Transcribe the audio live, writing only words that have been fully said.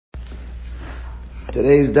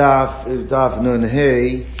Today's daf is daf Nun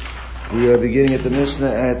Hey. We are beginning at the Mishnah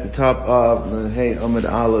at the top of Nun Hey Amud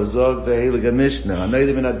Aleph Zog the Heilige Mishnah.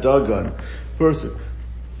 Nedarim in a Dagan. Person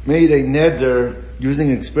made a neder using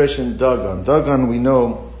expression Dagan. Dagan we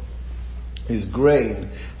know is grain.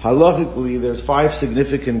 Halachically there's 5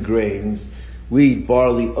 significant grains: wheat,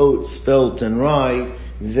 barley, oats, spelt, and rye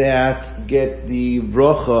that get the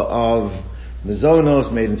bracha of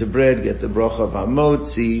Mazonos made into bread, get the bracha of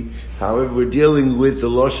Hamotzi. However, we're dealing with the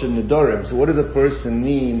Lashon Nedarim. So what does a person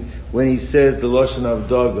mean when he says the Lashon of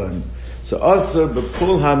Dagan? So Asr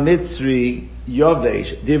B'Pul HaMitzri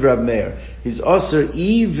Yovesh Div Rab Meir. He's Asr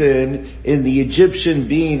even in the Egyptian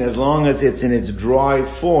bean as long as it's in its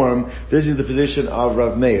dry form. This is the position of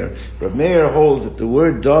Rab Meir. Rab Meir holds that the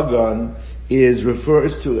word Dagan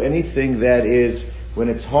refers to anything that is, when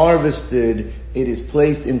it's harvested, it is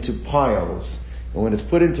placed into piles. And when it's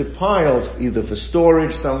put into piles, either for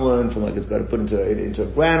storage somewhere, and it's got to put into a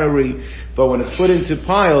granary, but when it's put into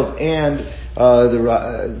piles, and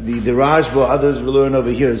the Rajba, others will learn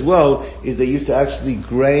over here as well, is they used to actually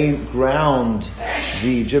ground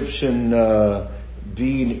the Egyptian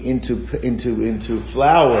bean into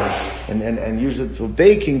flour and use it for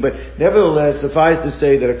baking. But nevertheless, suffice to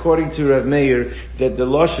say that according to Rav Meir, that the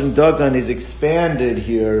Lashon Dagan is expanded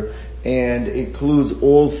here and includes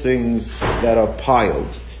all things that are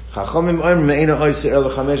piled. Chachamim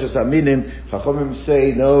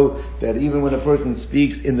say no, that even when a person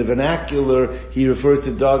speaks in the vernacular, he refers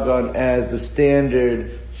to Dagan as the standard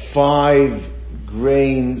 5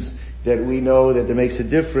 grains that we know that there makes a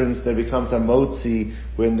difference, that becomes hamotzi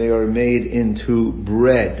when they are made into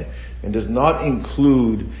bread, and does not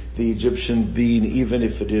include the Egyptian bean even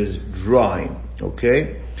if it is dry.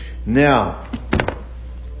 Okay? Now,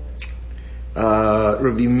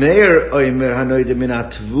 Rabbi Meir oimer hanoide min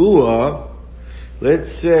hatvua.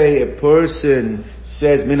 Let's say a person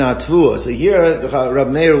says min hatvua. So here, Rabbi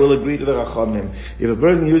Meir will agree to the Chachamim. If a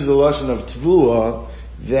person uses the lashon of tvua,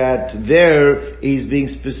 that there is being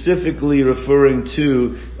specifically referring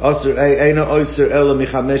to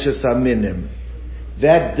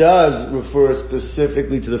that does refer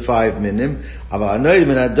specifically to the 5 minim. Unlike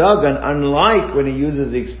when he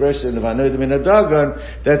uses the expression of anoid min hadagan,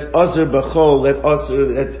 that's asr b'chol,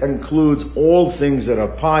 that includes all things that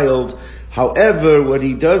are piled. However, what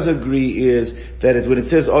he does agree is that when it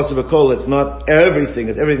says asr b'chol, it's not everything,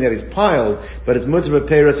 it's everything that is piled, but it's mutzah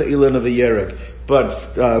b'peiras ha'ilan of a yerek.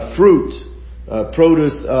 But fruit,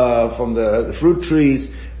 produce from the fruit trees,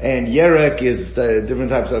 and yerek is different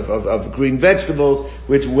types of green vegetables,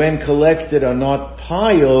 which when collected are not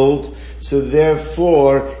piled, so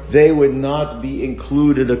therefore they would not be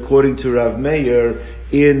included, according to Rav Meir,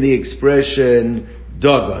 in the expression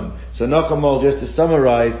Dagan. So Nachamol, just to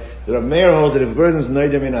summarize, the Rav Meir holds that if a person is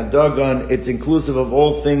Nedarim in a Dagan, it's inclusive of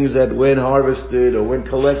all things that when harvested or when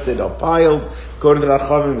collected are piled. According to the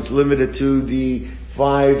Chachamim, it's limited to the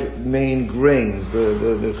 5 main grains,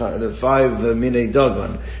 the 5 minei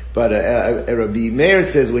Dagan. But Rabbi Meir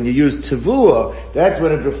says when you use Tavua, that's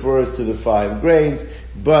when it refers to the 5 grains.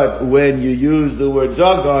 But when you use the word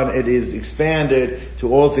Dagan, it is expanded to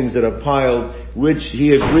all things that are piled, which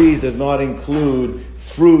he agrees does not include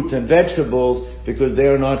fruit and vegetables, because they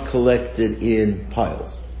are not collected in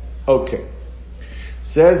piles. Okay.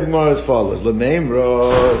 Says the Gemara as follows: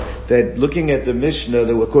 L'meimra, that looking at the Mishnah,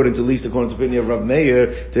 that according to the opinion of Rav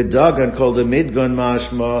Meir, the Dagan called the Midgan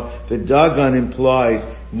mashma, the Dagan implies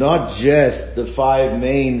not just the 5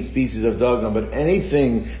 main species of Dagan, but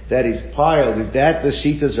anything that is piled. Is that the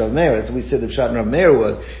Shitas Rav Meir? That's what we said the Pshat Rav Meir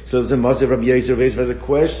was. So the Maser Rabbi Yosef has a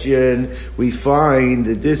question. We find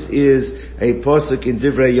that this is a pasuk in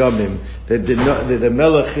Divrei Yomim, that the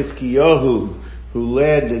Melech Chizkiyahu, who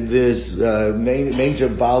led this major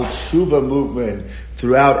Baal Tshuva movement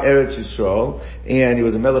throughout Eretz Yisrael, and he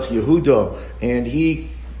was a Melech Yehuda, and he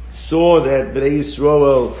saw that Bnei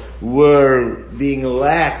Yisrael were being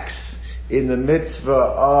lax in the mitzvah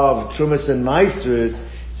of Trumas and Maasros,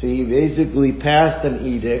 so he basically passed an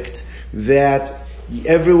edict that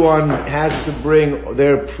everyone has to bring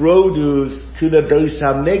their produce to the Beis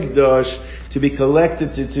HaMikdash to be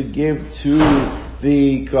collected to give to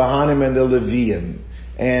the Kohanim and the Leviim.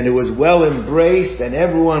 And it was well embraced, and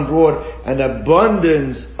everyone brought an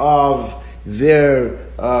abundance of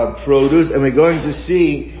their produce, and we're going to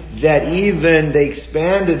see that even they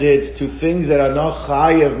expanded it to things that are not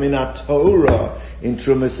chayav min Torah, in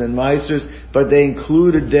Trumas and Meisers, but they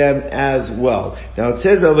included them as well. Now it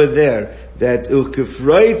says over there that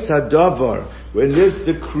Ukefroitz Hadavar, when this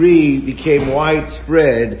decree became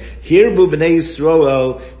widespread, Hirbu Bnei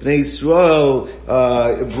Yisrael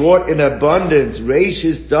brought in abundance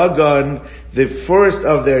Reishis Dagan, the first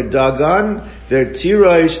of their Dagan, their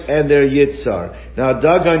Tirosh, and their Yitzhar. Now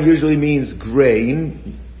Dagan usually means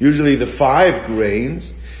grain, usually the 5 grains.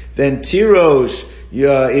 Then Tirosh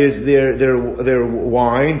is their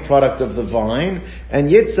wine, product of the vine, and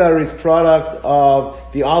Yitzhar is product of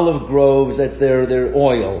the olive groves, that's their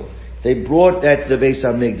oil. They brought that to the Beis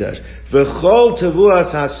HaMikdash. V'chol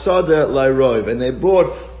tevuas hasada la'rov, and they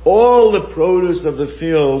brought all the produce of the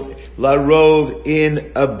field la'rov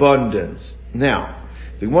in abundance. Now,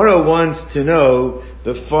 the Gemara wants to know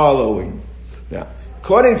the following. Now,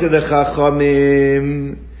 according to the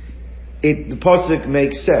Chachamim, the pasuk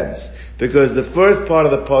makes sense, because the first part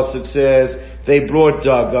of the pasuk says they brought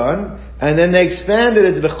Dagan, and then they expanded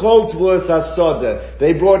it to B'chol Tvuas HaSoda.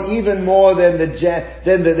 They brought even more than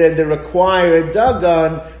the required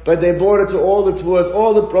Dagan, but they brought it to all the Tvuas,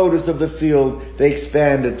 all the produce of the field, they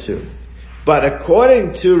expanded to. But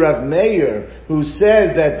according to Rav Meir, who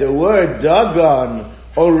says that the word Dagan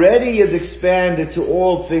already is expanded to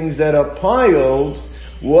all things that are piled,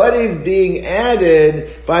 what is being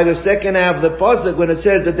added by the second half of the pasuk when it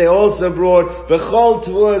says that they also brought B'chol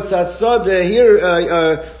Tvuas HaSoda here,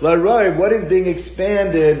 L'Rov? What is being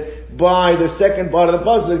expanded by the second part of the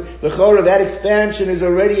pasuk? The Chorah, that expansion is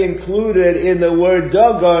already included in the word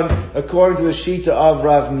Dagan, according to the Shita of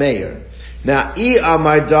Rav Meir. Now,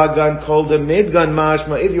 Amar Dagan called a Midgan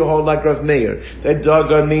Mashma, if you hold like Rav Meir, that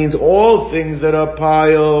Dagan means all things that are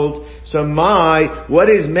piled. So what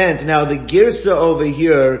is meant? Now the Girsa over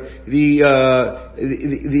here, the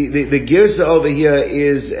Girsa over here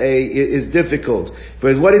is difficult.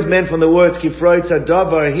 But what is meant from the words Kifroitz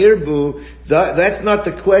Hadavar Hirbu, that's not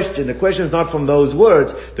the question. The question is not from those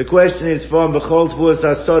words. The question is from B'chol Tvuas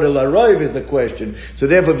HaSoda L'Rov is the question. So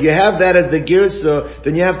therefore, if you have that as the Girsa,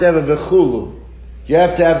 then you have to have a V'chulu. You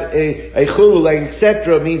have to have a chulu, like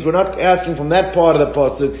etc. means we're not asking from that part of the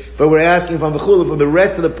pasuk, but we're asking from the chulu, from the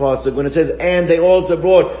rest of the pasuk, when it says, and they also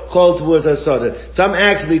brought Chol Tvuas HaSoda. Some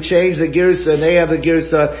actually change the girsa, and they have the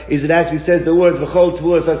girsa, is it actually says the words V'chol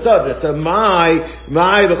Tvuas HaSoda. So my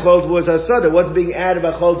V'chol Tvuas HaSoda, what's being added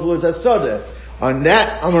by Chol Tvuas HaSoda? On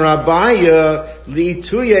that, Amar Rabbi,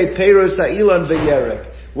 Li'ituye Peiros Ha'ilan V'yerek.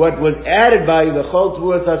 What was added by the Chol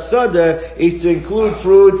Tvuas HaSoda is to include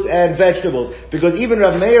fruits and vegetables. Because even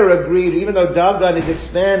Rav Meir agreed, even though Dagan is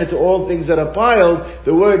expanded to all things that are piled,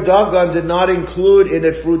 the word Dagan did not include in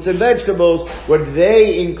it fruits and vegetables. What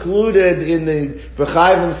they included in the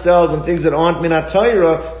B'chai themselves and things that aren't Minat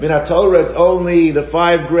Torah, it's only the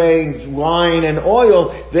 5 grains, wine and oil.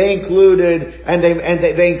 They included, and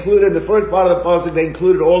they included the first part of the pasuk, they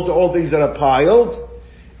included also all things that are piled.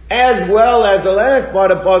 As well as the last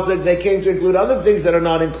part of pasuk, they came to include other things that are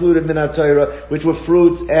not included in Minat Torah, which were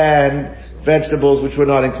fruits and vegetables, which were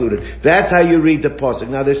not included. That's how you read the pasuk.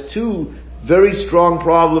 Now, there's 2 very strong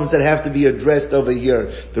problems that have to be addressed over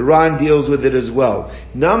here. The Ran deals with it as well.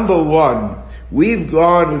 Number 1, we've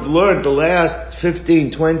learned the last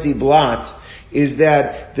 15, 20 blot, is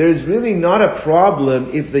that there's really not a problem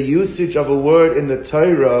if the usage of a word in the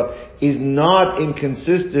Torah is not in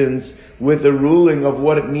consistence with the ruling of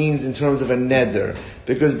what it means in terms of a neder.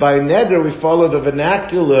 Because by neder we follow the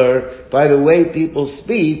vernacular by the way people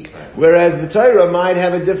speak, whereas the Torah might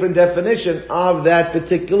have a different definition of that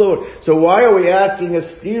particular word. So why are we asking a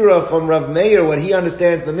stira from Rav Meir, what he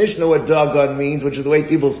understands the Mishnah, what Dagan means, which is the way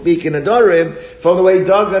people speak in Nedarim, from the way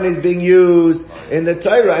Dagan is being used in the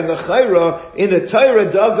Torah. And the Chayra, in the Torah,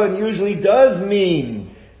 Dagan usually does mean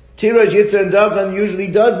Tiraj, Yitzhar, and Dagan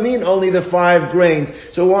usually does mean only the 5 grains.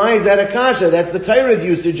 So why is that a kasha? That's the Torah's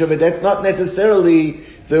usage of it. That's not necessarily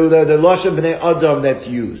the Lashon B'nei Adam that's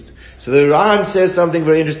used. So the Ran says something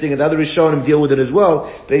very interesting, and the other Rishonim deal with it as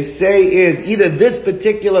well. They say is either this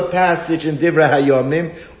particular passage in Divrei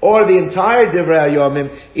HaYomim, or the entire Divrei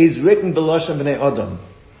HaYomim is written B'Lashon B'nei Adam.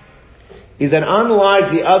 Is that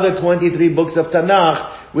unlike the other 23 books of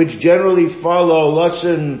Tanakh, which generally follow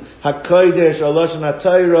Lashon HaKodesh or Lashon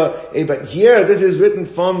HaTorah, but here this is written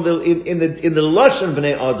from in the Lashon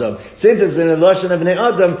B'nei Adam. Since it's in the Lashon of B'nei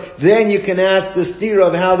Adam, then you can ask the steer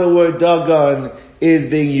of how the word Dagan is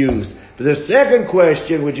being used. But the second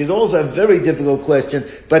question, which is also a very difficult question,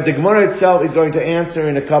 but the Gemara itself is going to answer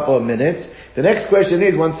in a couple of minutes. The next question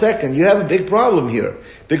is, 1 second, you have a big problem here.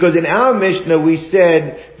 Because in our Mishnah we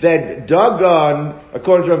said that Dagan,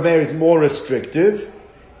 according to Rav Meir, is more restrictive.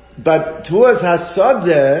 But Tvuas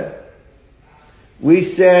HaSoda, we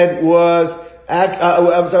said was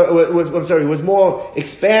was more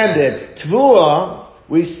expanded. Tvua,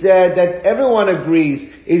 we said that everyone agrees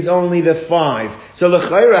is only the 5. So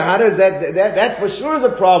l'chayra, how does that for sure is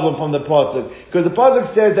a problem from the pasuk, because the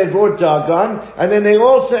pasuk says they brought dagan, and then they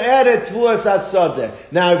also added tvua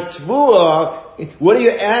sasodeh. Now if tvua, what are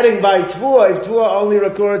you adding by tvua if tvua only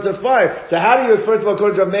records the 5? So how do you, first of all,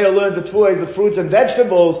 according to Rabbi Meir, learn that tvua is the fruits and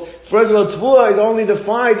vegetables? First of all, tvua is only the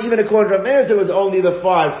 5, even according to Rabbi Meir, it was only the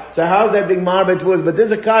 5. So how's that being marbe tvua? But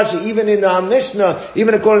this is a kasha, even in the Mishnah,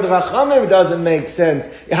 even according to Chachamim, it doesn't make sense.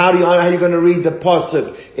 How are you going to read the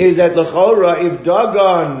pasuk? Is that l'chora, if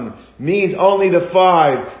dagan means only the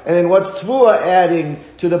 5, and then what's tvua adding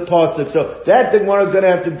to the pasuk? So that the Gemara is going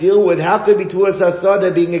to have to deal with. How could be tvua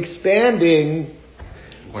sasada being expanding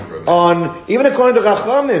on, even according to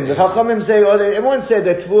Chachamim? The Chachamim say, everyone said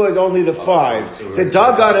that tvua is only the 5. It said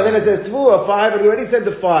dagan, and then it says tvua 5, and we already said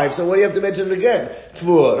the 5. So what do you have to mention it again?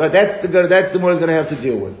 Tvua, right? That's the Gemara is going to have to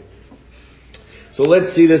deal with. So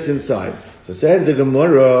let's see this inside. So says the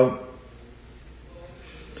Gemara.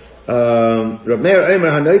 Rav Meir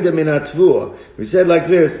Eimer hanoida min hatvua. We said like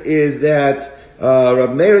this, is that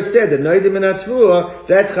Rav Meir said that noida min hatvua,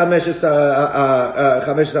 that's chamesh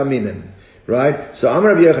aminim. Right? So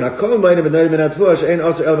Amar Rabbi Yochanan, kol moedim b'noida min hatvua, she'ein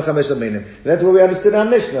oser el v'chamesh aminim. That's what we understood on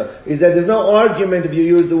Mishnah, is that there's no argument if you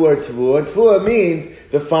use the word tvua. Tvua means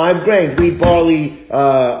the 5 grains, wheat, barley,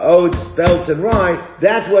 oats, spelt, and rye.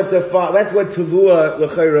 That's what tvua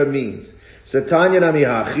l'chayra means. So Tanya Nami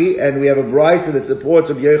Hachi, and we have a brisa that supports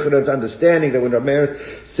Rabbi Yochanan's understanding that when Rabbi Meir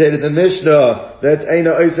said in the Mishnah that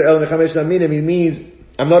Eino Oser El Mechamesh Aminim, he means,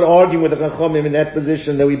 I'm not arguing with the Chachamim in that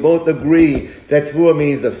position, that we both agree that Tvua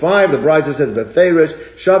means the 5. The brisa says Beferish,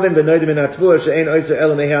 Shavin Benoidim in Tvua, She'ein Oser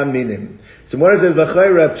El Mechamesh. So when it says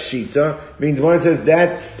L'chayra Pshita, means when it says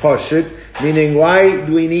that's Pashut, meaning why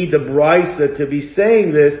do we need the brisa to be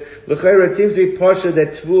saying this? L'chayra, it seems to be Pashut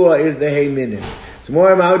that Tvua is the Hey Minim. It's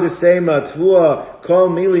more about the same tvua kol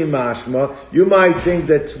mili mashma. You might think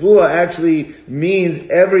that tvua actually means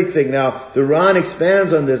everything. Now, the Ran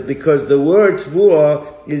expands on this because the word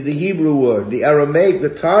tvua is the Hebrew word. The Aramaic, the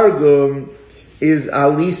Targum, is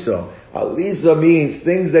alisa. Alisa means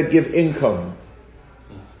things that give income.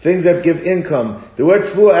 Things that give income. The word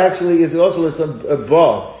tvua actually is also a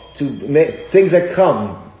ba, to make things that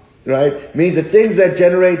come. Right? Means the things that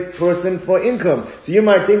generate person for income. So you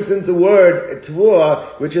might think since the word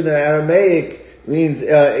tvua, which in the Aramaic means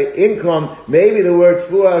income, maybe the word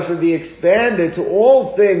tvua should be expanded to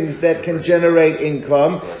all things that can generate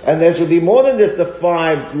income, and there should be more than just the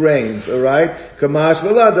 5 grains, alright? Kamash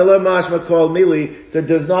v'la, the mashma kol mili, that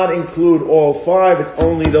does not include all 5, it's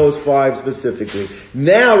only those 5 specifically.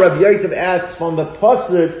 Now Rabbi Yosef asks from the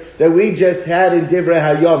pasuk that we just had in Divrei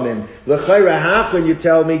Hayomim, l'chayra, how can you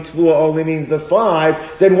tell me tvua only means the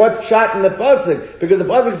 5? Then what's shot in the pasuk? Because the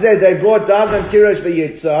pasuk says they brought dagan tirash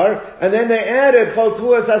v'yitzar, and then they added chol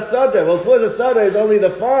tvua sasada. Well, tvua sasada is only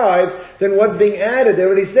the 5, then what's being added? They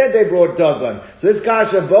already said they brought dagan. So this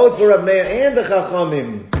kasha both for Rabbi Meir and the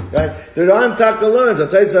Chachamim. Right? The Ram Taka learns,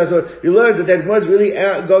 I'll tell you so he learns that Gemara is really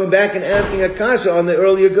going back and asking a kasha on the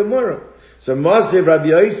earlier Gemara. So Masiv Rabbi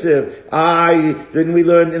Yosef, then we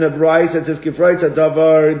learned in a brayse that says Kifroitz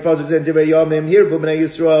Davar in Pasuk Divrei Yomim here B'nai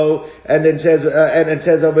Yisrael, and then says and it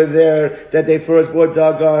says over there that they first bought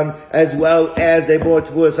Dagan as well as they bought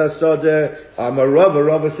Tvua Sasodeh.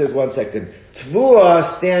 Rava says 1 second.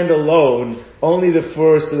 Tvua stand alone, only the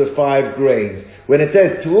first of the 5 grains. When it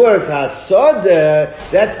says Tvua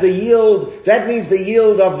Sasodeh, that's the yield. That means the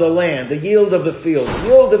yield of the land, the yield of the field. The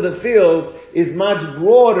yield of the fields is much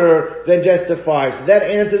broader than just the 5. So that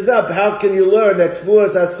answers up. How can you learn that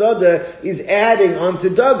Tvua Sasodeh is adding onto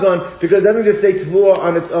Dagan? Because it doesn't just say Tvua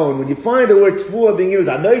on its own. When you find the word Tvua being used,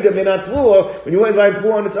 Anoida Mina Tvua, when you find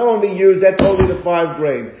Tvua on its own being used, that's only the 5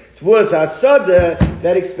 grains. Tvua Sasodeh,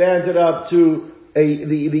 that expands it up to the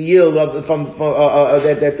yield of the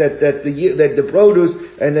produce,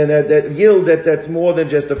 and then that yield that's more than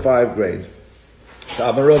just the 5 grains. So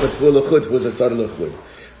Amarova Tvua L'chut was a Sada L'chut.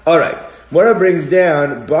 Alright. Mora brings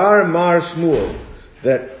down Bar Mar Shmuel,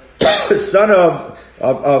 that son of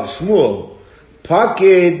Shmuel,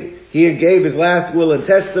 Pakid, he gave his last will and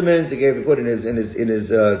testament, he put in his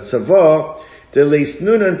tzavah, to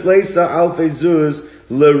leisnunan pleisa alfezuz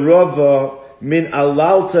lerova min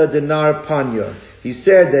alalta dinar panya. He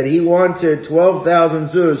said that he wanted 12,000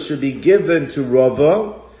 zuz should be given to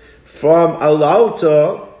Rava from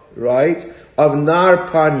alalta, right, of nar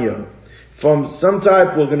panya. From some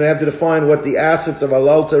type, we're going to have to define what the assets of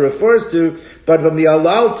alalta refers to, but from the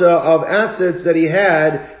alalta of assets that he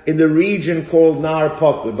had in the region called Nar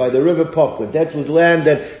Pakud, by the river Pakud. That was land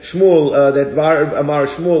that Shmuel, that Amar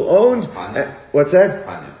Shmuel owned. what's that?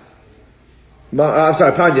 Panya. I'm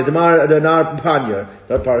sorry, Panya, the Nar Panya.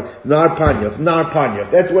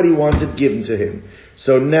 That's what he wanted given to him.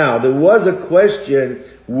 So now, there was a question,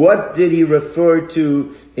 what did he refer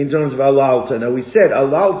to in terms of alalta? Now we said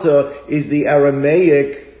alalta is the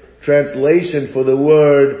Aramaic translation for the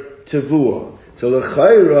word tevuah. So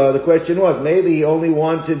the question was, maybe he only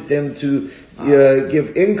wanted them to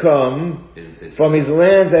give income from his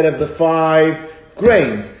lands that have the 5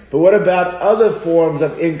 grains. But what about other forms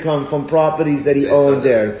of income from properties that he owned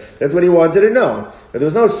there? That's what he wanted to know. But there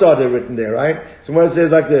was no sada written there, right? So it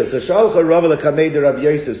says like this: So Shalcha Rabbi l'kamei de Rabbi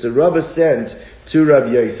Yosef. So Rabbi sent to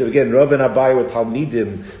Rabbi Yosef. Again, Rabbi and Abai were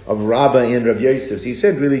talmidim of Rabbi and Rabbi Yosef. He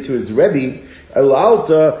sent really to his Rebbe,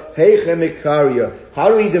 Alalta heichem ikaria. How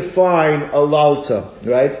do we define alalta?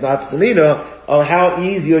 Right? It's not for me to how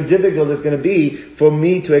easy or difficult it's going to be for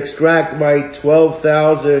me to extract my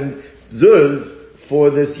 12,000 zuz for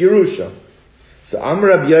this Yerusha. So Amar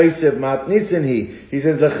Rabbi Yosef matnisin he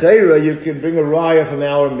says l'cheira you can bring a raya from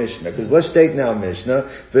our Mishnah, because what state in our Mishnah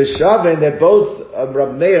v'shaven that both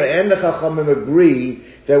Rabbi Meir and the Chachamim agree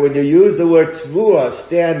that when you use the word tvua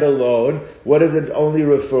stand alone, what does it only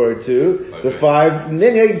refer to? The 5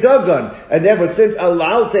 minhag dagan, and therefore since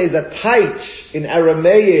alalta is a taich in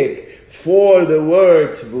Aramaic for the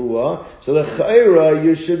word tvua, so the chayra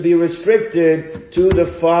you should be restricted to the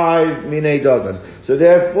 5 minei dagan. So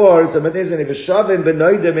therefore, so matizan v'shavim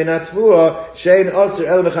b'noidem in atvua shein aser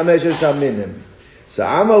el mechamesh minim. So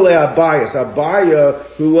Amalei Abaya,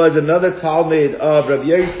 who was another Talmud of Rabbi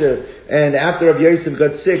Yosef, and after Rabbi Yosef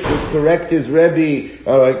got sick, would correct his Rebbe,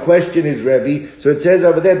 or question his Rebbe. So it says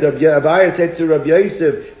over there, Abaya said to Rabbi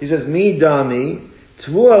Yosef, he says, Mi dami,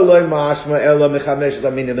 the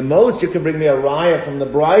most you can bring me a raya from the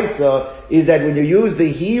Brisa is that when you use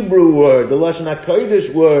the Hebrew word, the Lashon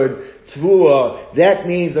HaKodesh word, tvua, that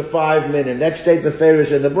means the 5 minutes. That states the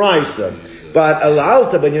Ferish in the Brisa. But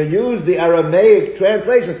alalta, when you use the Aramaic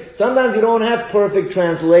translation, sometimes you don't have perfect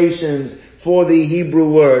translations for the Hebrew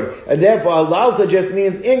word. And therefore alalta just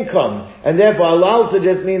means income. And therefore alalta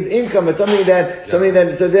just means income. It's something that,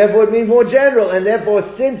 so therefore it means more general. And therefore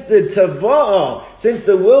since the tava'ah, since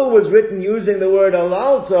the will was written using the word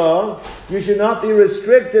alalta, you should not be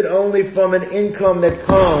restricted only from an income that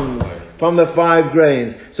comes from the 5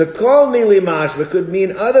 grains. So kol mili mashma could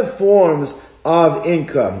mean other forms of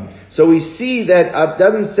income. So we see that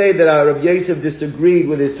doesn't say that Rabbi Yosef disagreed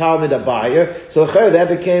with his Talmud Abaya. So that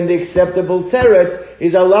became the acceptable teretz.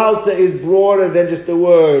 Is alalta is broader than just the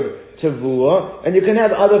word tevuah, and you can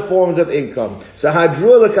have other forms of income. So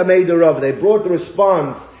hadru l'kamei de Rav, they brought the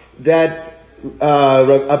response that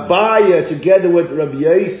Abaya together with Rabbi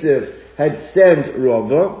Yosef had sent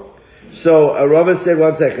Rava. So Rava said,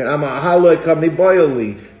 one second, I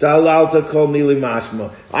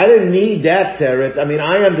didn't need that teretz. I mean,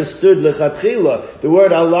 I understood lechatchila. The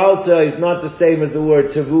word alalta is not the same as the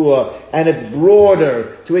word tevuah, and it's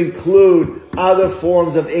broader to include other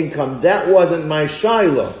forms of income. That wasn't my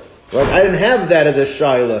shaila. Right? I didn't have that as a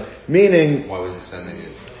shaila. Meaning, why was he sending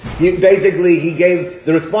it? He gave,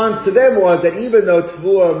 the response to them was that even though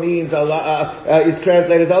tevuah means, is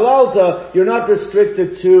translated as alalta, you're not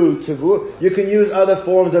restricted to tevuah. You can use other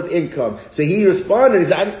forms of income. So he responded, he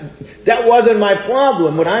said, that wasn't my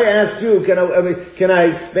problem. When I asked you, can I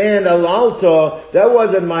expand alalta, that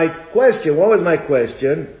wasn't my question. What was my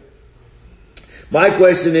question? My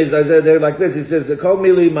question is, I said, they're like this, he says, Kol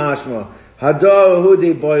mili mashma.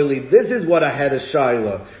 This is what I had a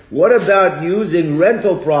shaila. What about using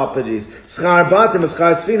rental properties? Schar batim,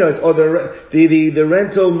 schar sfinos, or the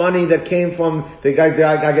rental money that came from the guy,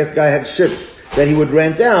 I guess guy had ships that he would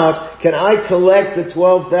rent out. Can I collect the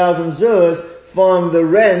 12,000 zuz from the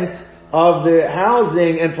rent of the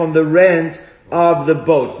housing and from the rent of the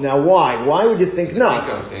boats? Now why? Why would you think not?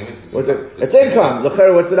 It's income. What's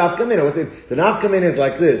the nafkamina? The nafkamina is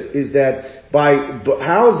like this, is that by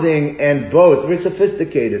housing and boats, very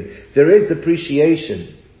sophisticated, there is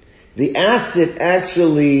depreciation. The asset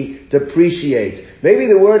actually depreciates. Maybe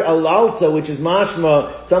the word alalta, which is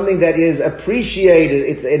mashma, something that is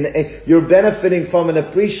appreciated, you're benefiting from an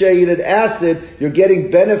appreciated asset, you're getting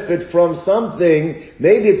benefit from something,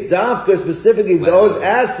 maybe it's dafka specifically those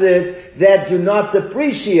assets that do not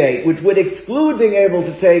depreciate, which would exclude being able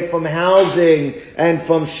to take from housing and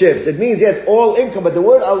from ships. It means, yes, all income, but the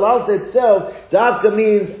word alalta itself, dafka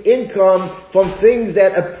means income from things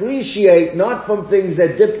that appreciate, not from things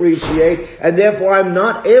that depreciate, and therefore I'm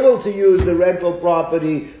not able to use the rental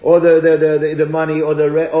property or the money or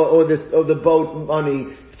the boat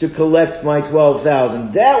money to collect my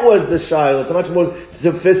 12,000? That was the shayla. It's a much more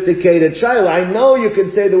sophisticated shayla. I know you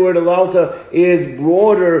can say the word alalta is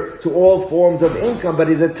broader to all forms of income, but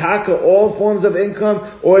is it taka all forms of income,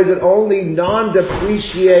 or is it only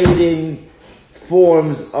non-depreciating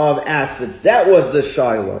forms of assets? That was the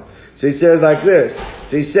shayla. So he says like this.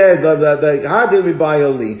 So he said, "Schar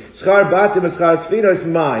batim schar spinos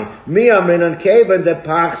mai miamrin on kaven de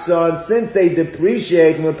pachson." Since they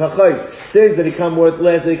depreciate from pachos, since they become worth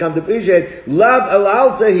less, they become depreciate. Lav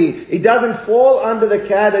alaltahi. It doesn't fall under the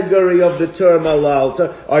category of the term alalta.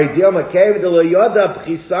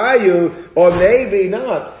 Or maybe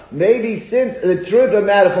not. Maybe since the truth of the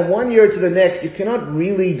matter, from one year to the next, you cannot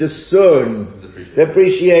really discern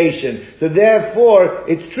depreciation. So therefore,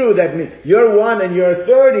 it's true that you're 1 and you're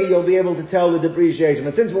 30, you'll be able to tell the depreciation.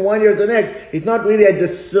 But since from one year to the next, it's not really a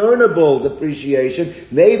discernible depreciation,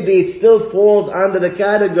 maybe it still falls under the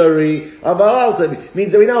category of alalta. It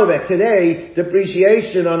means that we know that today,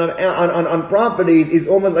 depreciation on properties is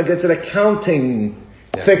almost like it's an accounting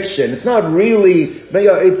fiction. It's not really,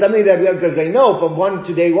 it's something that because they know from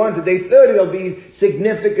day one to day 30 there'll be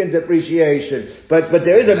significant depreciation. But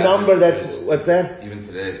there is a number what's that? Even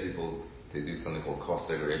today people, they do something called cost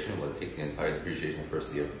segregation, where they take the entire depreciation the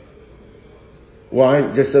first year.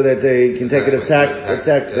 Why? Just so that they can take it as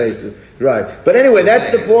tax basis. Right. But anyway,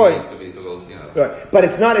 that's the point. Right. But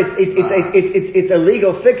it's not, it's a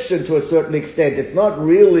legal fiction to a certain extent. It's not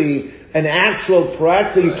really an actual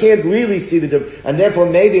practice. You can't really see the difference. And therefore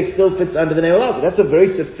maybe it still fits under the name of Allah. That's a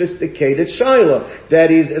very sophisticated shayla that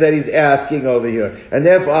he's asking over here. And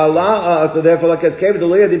therefore like as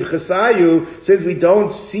since we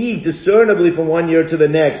don't see discernibly from one year to the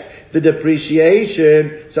next the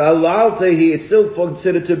depreciation, so alalta it's still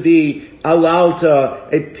considered to be alalta,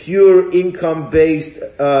 a pure income-based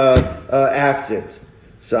asset.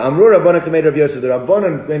 So Amru Rabbanan Kamei Rabbi Yosef, the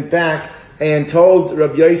Rabbanan went back and told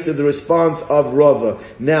Rabbi Yosef the response of Rava.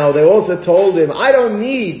 Now they also told him, I don't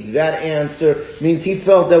need that answer, means he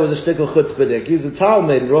felt that was a shtickle chutzpahdik. He's a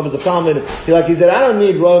Talmud, Rava's a Talmud. He said, I don't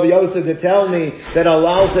need Rabbi Yosef to tell me that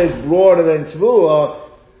alalta is broader than Tvua.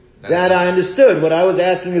 That I understood. What I was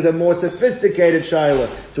asking is a more sophisticated shayla.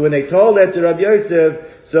 So when they told that to Rabbi Yosef,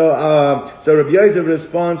 so Rabbi Yosef's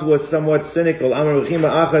response was somewhat cynical.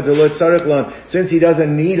 Since he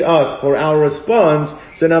doesn't need us for our response,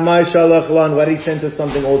 so namai shalach lan, what he sent us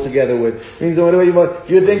something altogether with. Means what do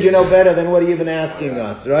you think you know better than what are you even asking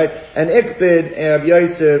us, right? And Ikbid and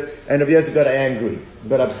Rabbi Yosef got angry,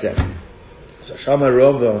 got upset. So Shama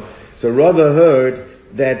Rava, Rava heard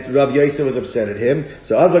that Rabbi Yosef was upset at him.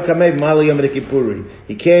 So Azva Kamei Mali Yom Kippuri.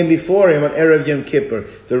 He came before him on Erev Yom Kippur.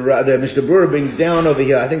 The Mishnah Berurah brings down over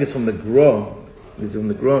here, I think it's from the Gra. It's from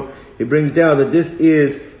the Gra. He brings down that this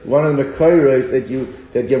is one of the Mekayros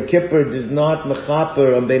that Yom Kippur does not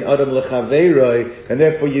mechaper on bein Adam lechaveiroi, and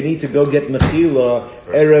therefore you need to go get mechila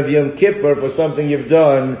Erev Yom Kippur for something you've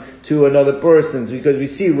done to another person. Because we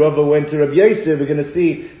see Rava went to Rabbi Yosef, we're going to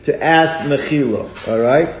see to ask mechila.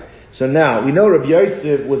 Alright? So now, we know Rabbi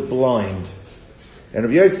Yosef was blind. And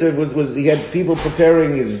Rabbi Yosef he had people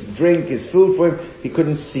preparing his drink, his food for him, he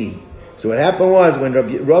couldn't see. So what happened was, when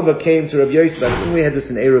Rava came to Rabbi Yosef, I think we had this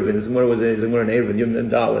in Eruvin, this Gemara was in Eruvin, Yom and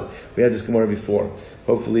Dalet. We had this Gemara before.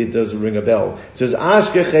 Hopefully it does ring a bell. It says,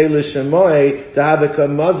 Ashkechei l'shemoy ta'aveka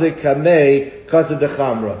mazik kamei kasa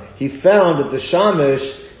dechamra. He found that the shamish,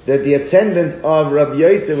 that the attendant of Rabbi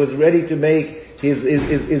Yosef was ready to make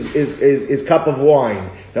his cup of wine.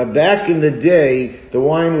 Now back in the day, the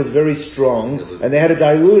wine was very strong, and they had to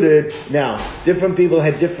dilute it. Now, different people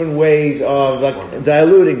had different ways of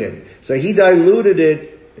diluting it. So he diluted it.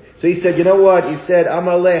 So he said, you know what? He said,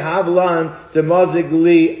 Amalei havlan demazig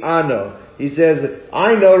li ano. He says,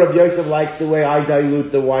 I know Rabbi Yosef likes the way I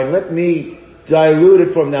dilute the wine. Let me dilute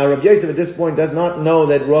it from now. Rabbi Yosef at this point does not know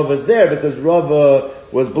that Rava is there because Rava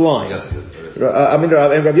was blind.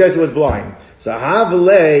 And Rabbi Yosef was blind. So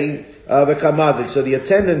Havalei v'kamazik. So the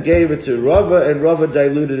attendant gave it to Rava, and Rava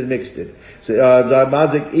diluted and mixed it. So the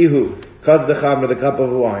mazik ihu kaz dechamra, the cup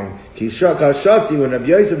of wine. Kashasi, when Rabbi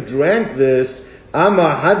Yosef drank this,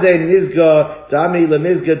 Ama hade nizga dami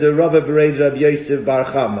lemizga de Rava b'reid Rabbi Yosef bar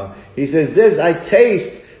Chama. He says, this I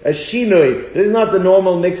taste a shinoi. This is not the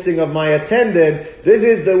normal mixing of my attendant. This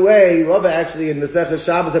is the way Rava actually in Masechah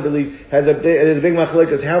Shabbos, I believe, has a big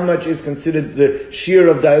machlokes how much is considered the shear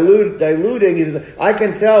of diluting. He says, I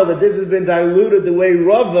can tell that this has been diluted the way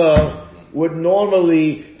Rava would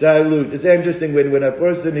normally dilute. It's interesting when a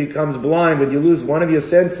person becomes blind, when you lose one of your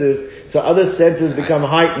senses, so other senses become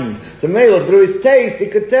heightened. So Mela, through his taste, he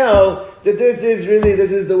could tell that this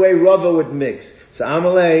is the way Rava would mix. So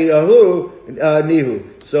Amalei Ahu Nihu.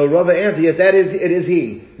 So Rabbi answered, yes, it is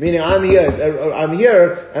he. Meaning I'm here,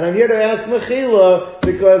 and I'm here to ask Mechila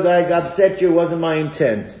because I upset you, it wasn't my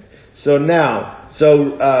intent. So now,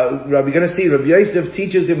 we're gonna see, Rabbi Yosef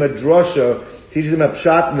teaches him a drasha, teaches him a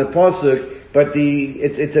pshat in the pasuk, but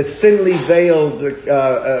it's a thinly veiled,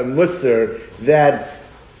 musar that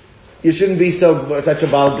you shouldn't be such a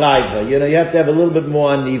balgaiva. You have to have a little bit more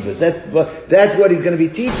anivus. That's what he's going to be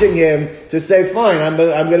teaching him, to say, fine, I'm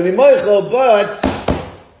going to be moichel, but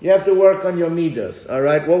you have to work on your midas.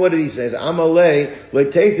 Alright? What did he say? Amalei,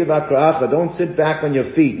 le'teisiv akra'acha, don't sit back on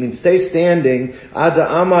your feet. Means stay standing, ada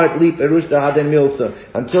amart li perushta haden milsa,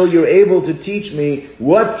 until you're able to teach me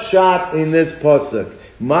what shot in this pasuk.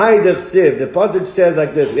 My dechsiv, the pasuk says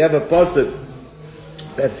like this, we have a pasuk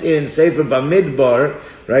that's in Sefer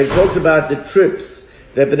Bamidbar, right? It talks about the trips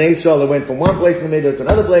that Bnei Yisrael went from one place in the Midbar to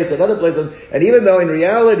another place, and even though in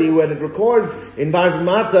reality, when it records in Parashat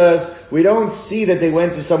Matas, we don't see that they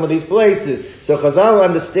went to some of these places. So Chazal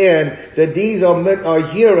understand that these are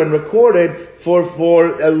here and recorded for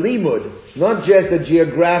a limud, not just a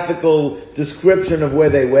geographical description of where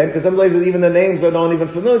they went, because some places even the names are not even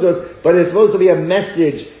familiar to us, but it's supposed to be a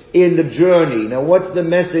message in the journey. Now what's the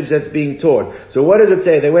message that's being taught? So what does it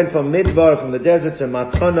say? They went from Midbar, from the desert, to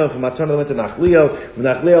Matana, from Matana they went to Nachliel, from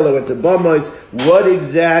Nachliel they went to Bamos. What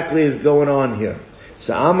exactly is going on here?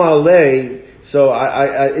 So Amalei,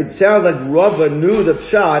 it sounds like Rava knew the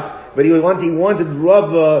pshat, but he wanted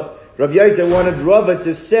Rabbi Yosef wanted Rava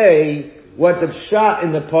to say what the pshat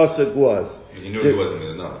in the pasuk was. He knew he wasn't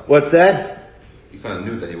going to know. What's that? He kind of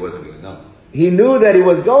knew that he wasn't going to know. He knew that he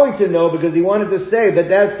was going to know because he wanted to say that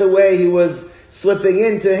that's the way he was slipping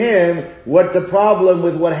into him what the problem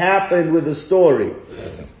with what happened with the story.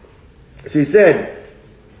 So he said,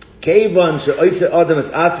 if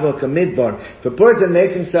a person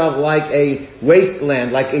makes himself like a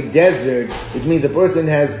wasteland, like a desert, which means a person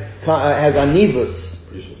has anivus.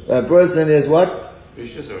 A person is what?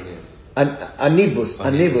 Anivus.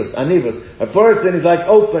 A person is like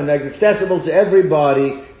open, like accessible to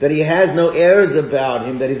everybody, that he has no airs about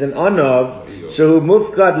him, that he's an anav. So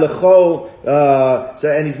mufkad lechol,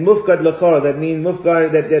 and he's mufkad lechol, that means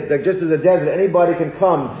mufkad, that just as a desert, anybody can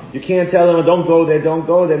come. You can't tell him, don't go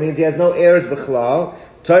there, means he has no airs b'chlal.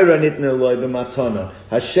 Torah nitna loy b'matana.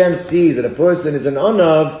 Hashem sees that a person is an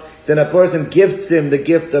anav, then a person gifts him the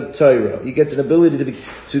gift of Torah. He gets an ability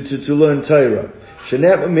to learn Torah.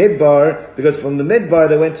 Midbar, because from the Midbar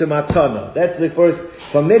they went to Matana. That's the first,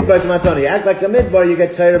 from Midbar to Matana. You act like a Midbar, you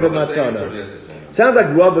get Torah b'Matana. Sounds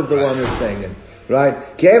like Rav is the one who's saying it.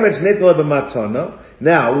 Right?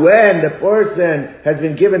 Now, when the person has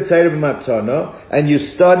been given Torah b'Matana, and you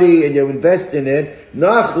study and you invest in it,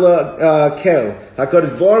 Nachla Kel,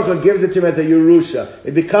 HaKadosh Baruch Hu gives it to him as a Yerusha.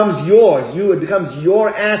 It becomes yours. It becomes your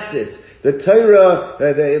asset. The Torah,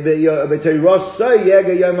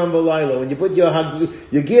 when you put your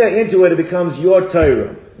gear into it, it becomes your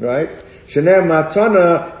Torah, right? Shenem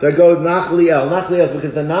Matana, that goes Nachliel. Nachliel is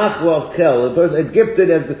because the Nachla of Kel, the person is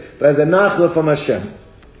gifted as a Nachla from Hashem.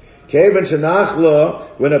 When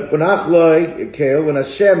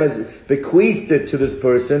Hashem has bequeathed it to this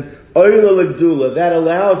person, that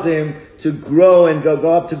allows him to grow and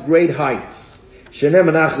go up to great heights. Shenem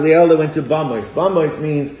Nachliel, they went to Bamos. Bamos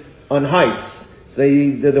means on heights. So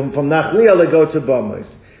from Nachliel they go to Bamos.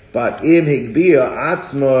 But im higbia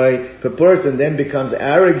atzmoi, the person then becomes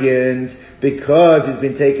arrogant because he's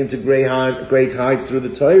been taken to great heights through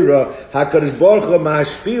the Torah. HaKadosh Baruch Hu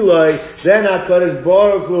mashpiloi, then HaKadosh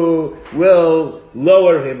Baruch Hu will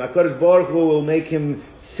lower him. HaKadosh Baruch Hu will make him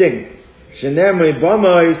sink. Shenemei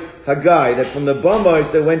Bamos Hagai, that from the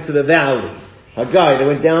Bamos they went to the valley. Hagai, they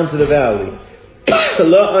went down to the valley.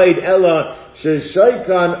 La'id ella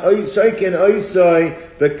sheshaykan oisoi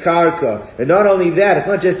bekarka. And not only that, it's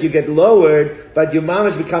not just you get lowered, but you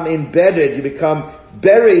mamash become embedded, you become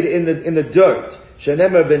buried in the dirt.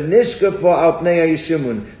 Shenemer benishka for al pnei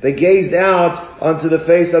Yeshimun. They gazed out onto the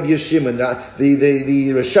face of Yeshimun. Now, the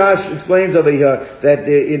Rashash explains over here that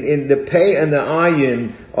in the pei and the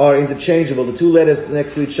ayin are interchangeable. The two letters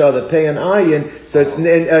next to each other, pei and ayin. So it's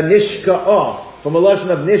nishka'ah. From a lashon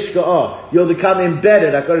of nishka'ah, you'll become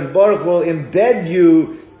embedded. HaKadosh Baruch will embed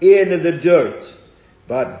you in the dirt.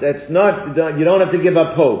 But that's not, you don't have to give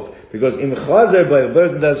up hope. Because in chazer, by a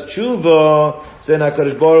person does tshuva, then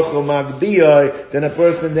HaKadosh Baruch Hu magbiyai, then a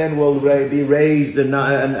person then will be raised and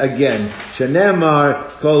again.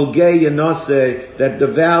 Shenemar kol gei yanose, that the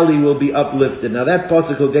valley will be uplifted. Now that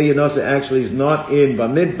pasuk kol gei yanose actually is not in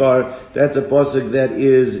Bamidbar. That's a pasuk that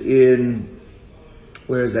is in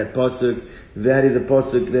Where is that pasuk? That is a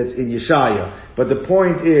pasuk that's in Yeshaya. But the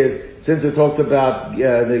point is, since it talks about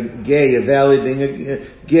the gay, a valley being a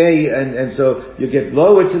gay, and so you get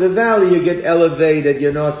lower to the valley, you get elevated,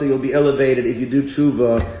 so you'll be elevated if you do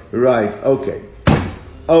tshuva right. Okay.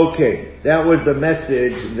 That was the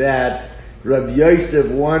message that Rabbi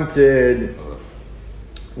Yosef wanted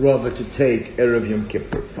Rabbi to take Erev Yom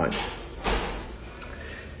Kippur. Fine.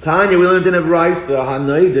 Tanya, we learned in a Brisa,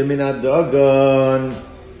 Hanoidim min Dagon.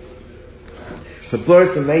 The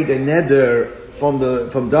person made a neder from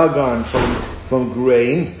Dagon, from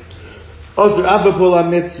grain. Also, Abapul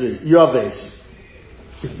HaMitzri, Yovesh.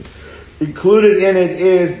 Included in it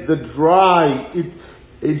is the dry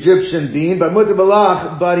Egyptian bean, but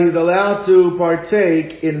he's allowed to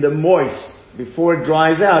partake in the moist before it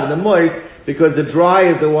dries out. And the moist, because the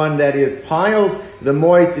dry is the one that is piled, the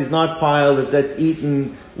moist is not piled, that's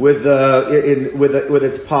eaten with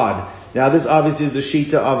its pod. Now this obviously is the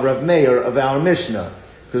shita of Rav Meir of our Mishnah.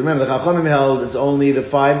 Because remember, the Chachamim held it's only the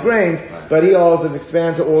 5 grains, but he also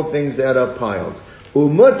expands to all things that are piled.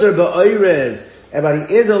 Umutter ba'oirez, but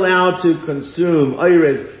he is allowed to consume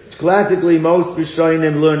oirez. Classically, most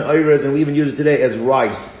Rishonim learn oirez, and we even use it today as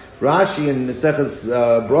rice. Rashi in Neseches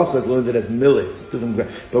Brachos learns it as millet.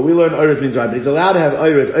 But we learn oirez means rice. But he's allowed to have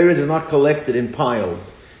oirez. Oirez is not collected in piles.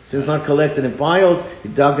 Since it's not collected in piles, the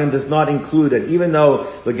Dagan does not include it. Even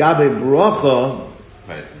though the Gabe Bracha,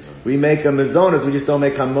 we make a mezonos, we just don't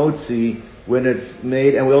make hamotzi when it's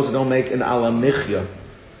made, and we also don't make an alamichya.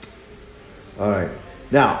 Alright.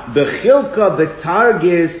 Now, bechilka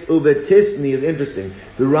betargis ubetisni is interesting.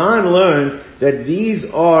 The Ran learns that these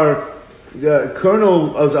are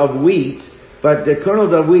kernels of wheat, but the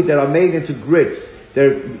kernels of wheat that are made into grits.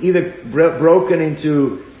 They're either broken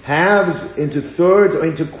into halves, into thirds, or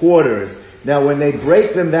into quarters. Now, when they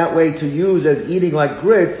break them that way to use as eating like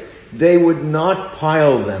grits, they would not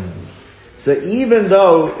pile them. So even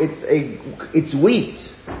though it's wheat,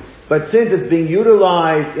 but since it's being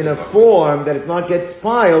utilized in a form that it's not gets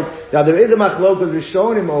piled, now there is a machlokas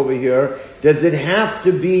rishonim over here. Does it have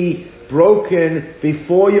to be broken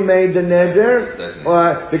before you made the neder?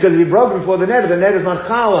 Or, because if you broke before the neder is not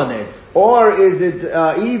chal on it. Or is it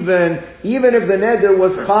even if the neder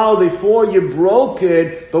was chal before you broke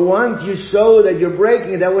it, but once you show that you're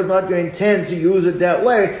breaking it, that was not your intent to use it that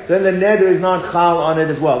way, then the neder is not chal on it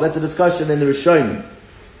as well. That's a discussion in the Rishonim.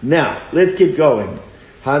 Now, let's keep going.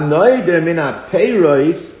 Hanoider mina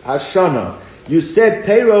peiros hashana. You said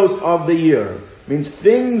peiros of the year. Means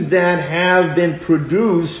things that have been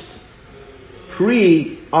produced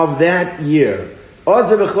pre of that year.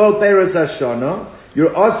 Ozer b'chol peiros hashana.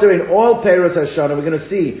 You're usher in all peiros hashana. We're going to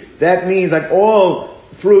see. That means like all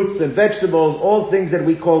fruits and vegetables, all things that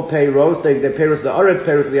we call peiros. They're peiros the aretz,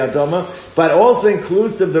 peiros the adama, but also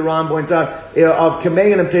inclusive, the Ram points out, of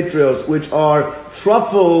kamein and pitrios, which are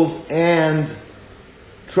truffles and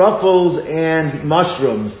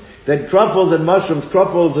mushrooms. That truffles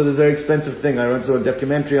is a very expensive thing. I saw a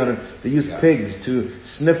documentary on it. They use pigs to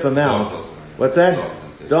sniff them out. What's that?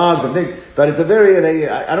 Dogs and pigs. But it's I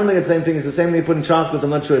don't think it's the same thing. It's the same thing you put in chocolates.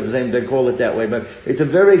 I'm not sure it's the same. They call it that way. But it's a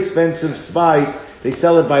very expensive spice. They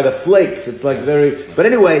sell it by the flakes. It's like but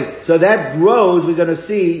anyway, so that grows. We're going to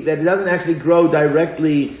see that it doesn't actually grow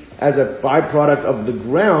directly as a byproduct of the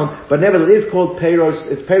ground, but nevertheless it is called peiros.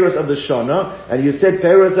 It's peiros of the shana, and you said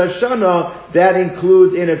peiros hashana, that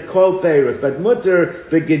includes in it kol peiros. But mutter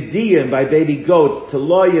begediyim, by baby goats,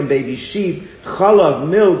 teloyim, baby sheep, chalav,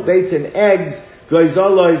 milk, baits and eggs,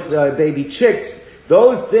 goizalos, baby chicks.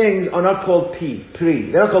 Those things are not called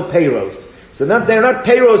pri. They're not called peiros. So they're not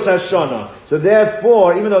peiros hashana. So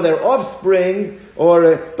therefore, even though they're offspring,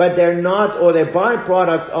 but they're not, or they're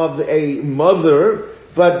byproducts of a mother,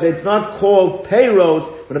 but it's not called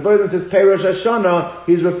peiros. When a person says peiros hashana,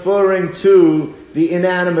 he's referring to the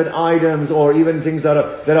inanimate items, or even things that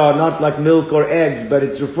are not like milk or eggs, but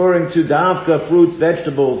it's referring to davka, fruits,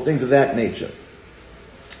 vegetables, things of that nature.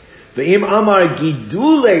 Ve'im amar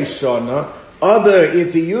gidule shana,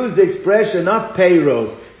 if he used the expression not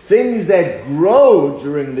peiros, things that grow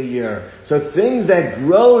during the year. So things that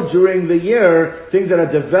grow during the year, things that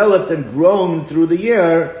are developed and grown through the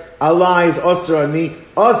year, Allah is osir on me,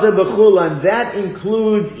 osir b'chulan, that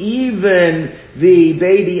includes even the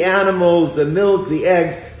baby animals, the milk, the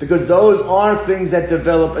eggs, because those are things that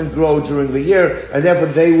develop and grow during the year, and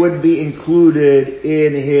therefore they would be included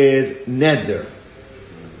in his neder.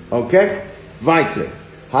 Okay? Weiter.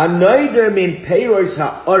 Hanoider min peiros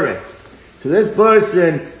ha'aretz. So this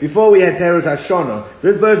person, before we had peiros hashana,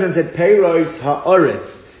 this person said peiros ha'aretz,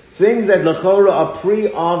 things that l'chora are pre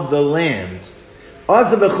of the land.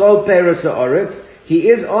 Also b'chol peiros ha'aretz, He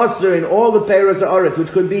is also in all the peiros haaretz,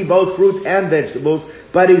 which could be both fruit and vegetables,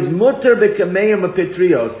 but he's mutter b'kameim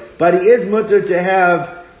apitrios. But he is mutter to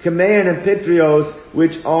have kamein and pitrios,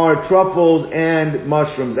 which are truffles and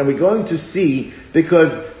mushrooms. And we're going to see,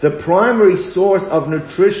 because the primary source of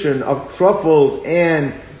nutrition of truffles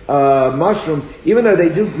and mushrooms, even though they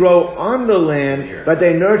do grow on the land, but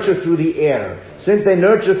they nurture through the air. Since they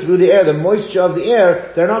nurture through the air, the moisture of the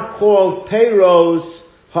air, they're not called peiros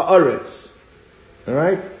haaretz.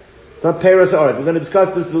 Alright? It's not peiros haaretz. We're going to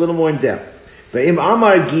discuss this a little more in depth. Ve'im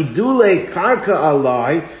amar gidule karka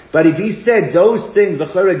alai, but if he said those things, the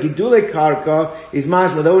chara gidule karka is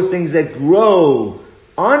mashma, those things that grow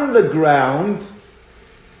on the ground,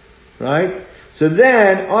 right? So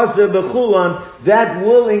then, also b'chulan, that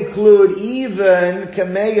will include even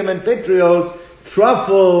kameim and pitrios,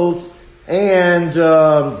 truffles, and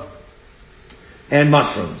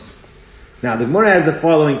mushrooms. Now, the Gemara has the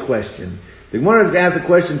following question. The Gemara has a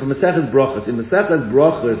question from Maseches Brachos. In Maseches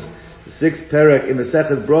Brachos, the 6th perek in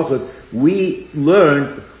Maseches Brachos, we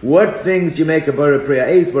learned what things you make a bar priya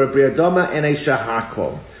eitz, bar priya dama, and a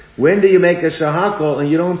shahakol. When do you make a shahakol? And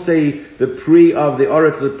you don't say the pri of the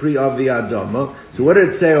oretz, the pri of the adama. So what did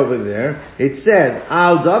it say over there? It says,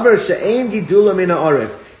 al davar she'ein gidula min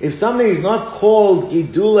ha'oretz. If something is not called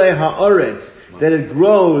gidule ha'oretz, that it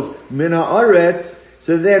grows min ha'oretz,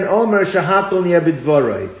 so then omer shahakol niya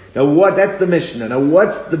bidvaroi. Now that's the Mishnah. Now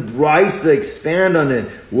what's the Brisa? Expand on it.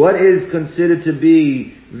 What is considered to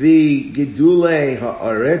be the gidule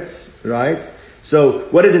ha'aretz, right? So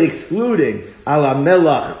what is it excluding? Ala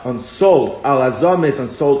melach, on salt, ala zamis, on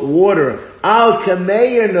salt water, al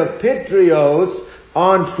kamein of pitrios,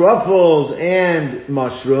 on truffles and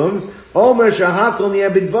mushrooms, omer shahakol niya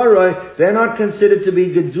bidvaroi, they're not considered to be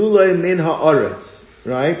gidule min ha'aretz,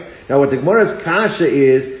 right? Now what the Gemara's kasha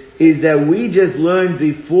is that we just learned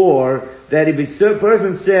before that if a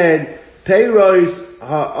person said peiros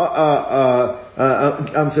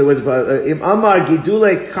amar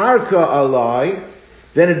gidule karka alai,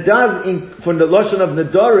 then it does from the lashon of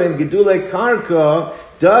Nedarim, gidule karka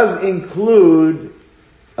does include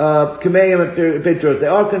kameim and pitros. They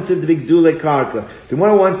are considered to be gidule karka. The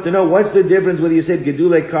Gemara wants to know what's the difference whether you said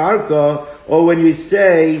gidule karka or when you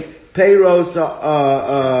say peiros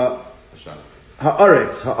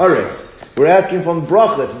haaretz. We're asking from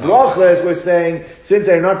brachas. Brachas, we're saying, since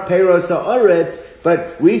they're not peiros haaretz,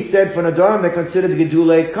 but we said for Nedarim they're considered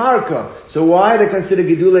gidule karka. So why are they considered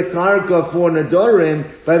gidule karka for Nedarim,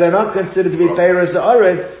 but they're not considered to be peiros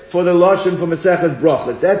haaretz for the lashon for Maseches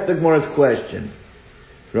Brachas? That's the Gemara's question.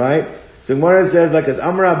 Right? So Gemara says, like as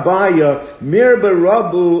Amar Abaya, mir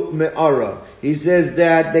barabu me'ara. He says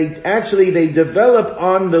that they develop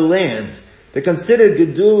on the land. They're considered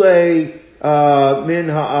gidule min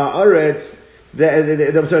ha'aretz,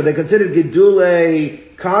 they're considered gidule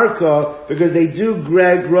karka because they do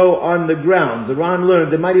grow on the ground. The Ran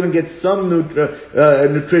learned they might even get some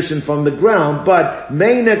nutrition from the ground, but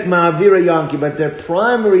meinek ma'avira yanki, but their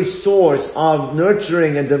primary source of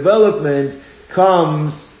nurturing and development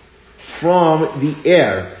comes from the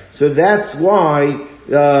air. So that's why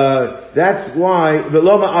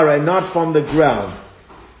v'lo ma'ara, not from the ground.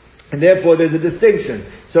 And therefore there's a distinction.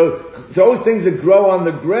 So those things that grow on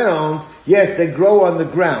the ground, yes, they grow on the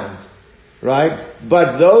ground, right?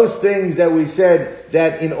 But those things that we said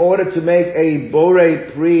that in order to make a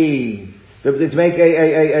borei pri, to make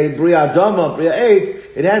a bria adama, bria eitz,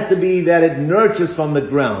 it has to be that it nurtures from the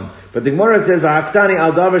ground. But the Gemara says, "V'haktani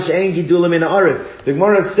al davar she'ein gidula min haaretz." The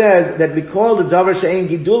Gemara says that we call the davar she'ein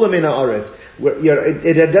gidula min haaretz, where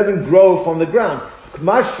it doesn't grow from the ground.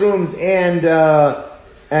 Mushrooms and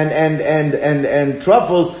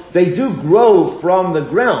truffles, they do grow from the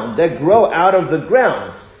ground. They grow out of the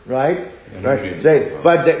ground, right? Right.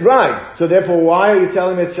 Right. So therefore, why are you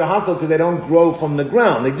telling me it's shahakol? Because they don't grow from the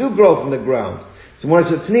ground. They do grow from the ground. So more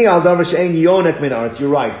says, "Tzni al davar she'ein yonek min haaretz." You're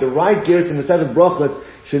right. The right gears in the Maseches Brachos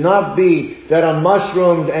should not be that on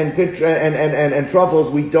mushrooms and truffles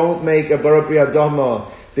we don't make a bar pri adama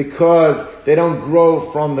because they don't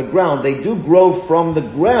grow from the ground. They do grow from the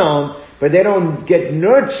ground, but they don't get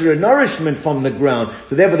nourishment from the ground.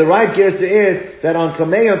 So therefore the right girsa is that on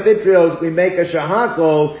kamei and pitrios we make a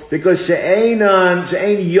shahakol because she'ein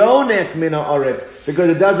yonek min haaretz, because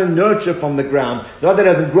it doesn't nurture from the ground. Not that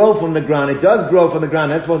it doesn't grow from the ground, it does grow from the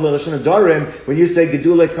ground. That's what l'lashon Nedarim, when you say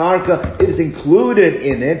gedule karka, it is included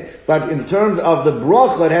in it, but in terms of the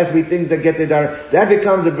bracha, it has to be things that get the dar. That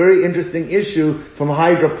becomes a very interesting issue from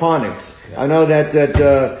hydroponics. I know that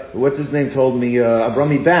what's his name told me,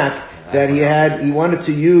 Abrami back, that he wanted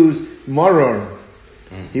to use maror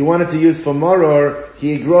He wanted to use for maror.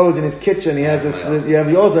 He grows in his kitchen. He has you have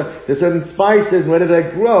yoza. There's certain spices. Where do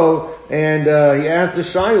they grow? And he asked the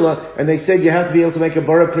shaila, and they said you have to be able to make a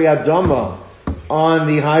bara priyadama on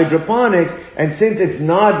the hydroponics. And since it's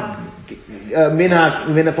not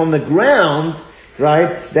mina from the ground,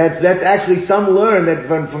 right? That's actually, some learn that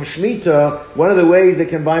from Shemitah, one of the ways they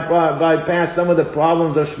can bypass some of the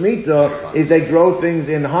problems of Shemitah is they grow things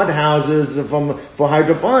in hot houses for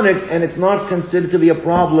hydroponics, and it's not considered to be a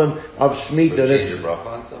problem of Shemitah.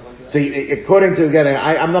 So according to, again,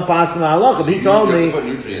 I'm not passing on halacha, but he told me. Put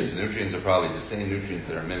nutrients. Nutrients are probably the same nutrients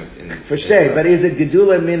that are mimicked in. For sure, but is it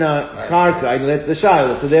gedula mina karka? That's the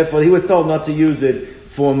shaila. So therefore, he was told not to use it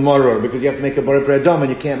for maror, because you have to make a bara priyadama,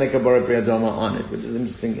 and you can't make a bara priyadama on it, which is an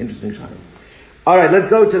interesting shaila. Alright, let's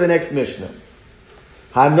go to the next Mishnah.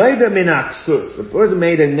 Hanoida min aksus. A person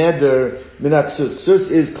made a neder min aksus.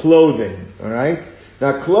 Ksus is clothing, alright?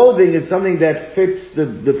 Now clothing is something that fits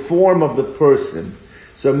the form of the person.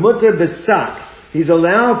 So mutter besak, he's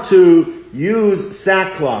allowed to use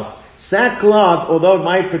sackcloth. Sackcloth, although it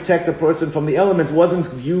might protect a person from the elements,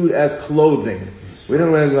 wasn't viewed as clothing. We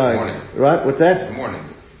don't wear right? What's that? Morning.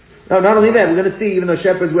 No, not only that, we're going to see, even though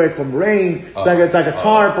shepherds wear it from rain, it's like a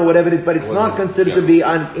tarp or whatever it is, but it's not considered to be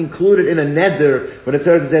included in a neder when it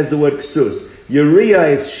says the word ksus.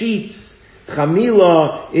 Urea is sheets.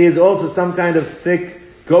 Chamila is also some kind of thick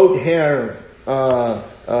goat hair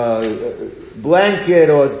blanket,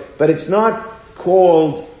 but it's not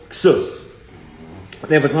called ksus.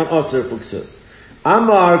 Therefore, it's not asur for ksus.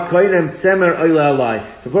 Amar koinem tzemer oila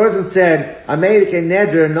alai. The person said, I made a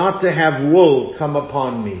neder not to have wool come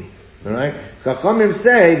upon me. Alright? Chachamim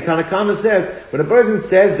say, the Tanakama says, when a person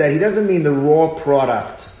says that, he doesn't mean the raw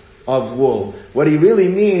product of wool. What he really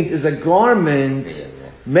means is a garment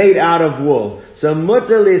made out of wool. So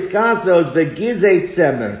mutter liskasos begizei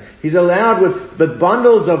tzemer. He's allowed with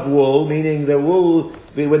bundles of wool, meaning the wool,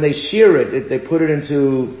 when they shear it, they put it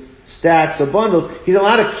into stacks or bundles. He's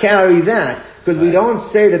allowed to carry that. Because we don't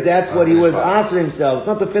say that that's what he was asking himself. It's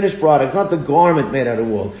not the finished product. It's not the garment made out of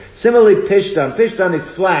wool. Similarly, pishtan. Pishtan is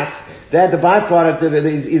flax. That the byproduct of it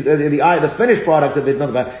is the finished product of it,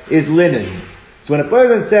 not the byproduct, is linen. So when a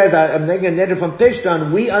person says, I'm making a neder from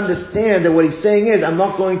pishtan, we understand that what he's saying is, I'm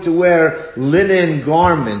not going to wear linen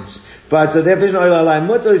garments. But so but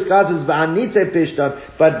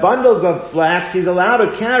bundles of flax he's allowed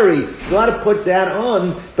to carry. He's allowed to put that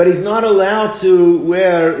on, but he's not allowed to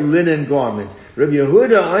wear linen garments. Rabbi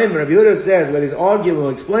Yehuda says, what he's arguing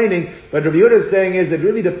or explaining, what Rabbi Yehuda is saying is that it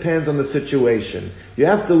really depends on the situation. You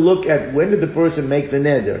have to look at when did the person make the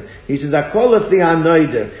neder. He says,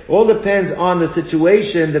 all depends on the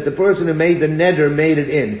situation that the person who made the neder made it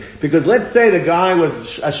in. Because let's say the guy was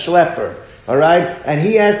a schlepper. Alright? And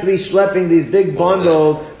he has to be schlepping these big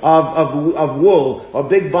bundles of wool, or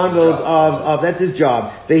big bundles of that's his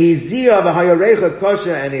job. The hiziyah, the hayarecha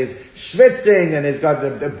kosher, and he's schwitzing, and he's got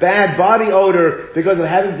a bad body odor because of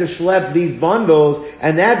having to schlep these bundles,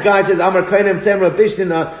 and that guy says, Amar kainem temra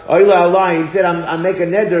bishtin oila alai. He said, I'm making a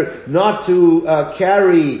neder not to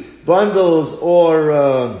carry bundles or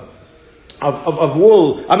of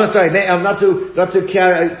wool. I'm not to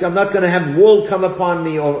carry, I'm not going to have wool come upon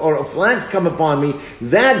me or flax come upon me.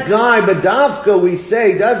 That guy, Badavka, we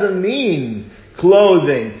say, doesn't mean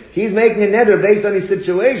clothing. He's making a neder based on his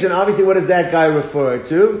situation. Obviously, what does that guy refer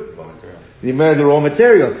to? The raw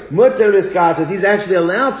material. Mutter says he's actually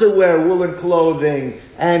allowed to wear woolen clothing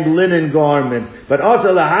and linen garments. But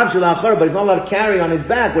also but he's not allowed to carry on his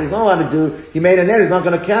back. What he's not allowed to do, he made a neder, he's not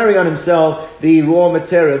going to carry on himself the raw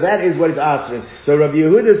material. That is what he's asking. So Rabbi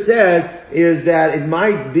Yehuda says is that it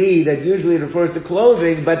might be that usually it refers to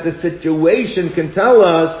clothing, but the situation can tell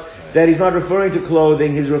us that he's not referring to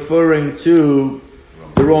clothing, he's referring to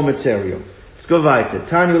the raw material. Let's go weiter.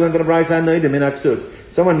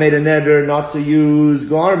 Someone made a neder not to use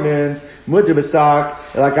garments. Mutter besak,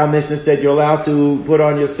 like our Mishnah said, you're allowed to put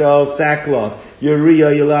on yourself sackcloth.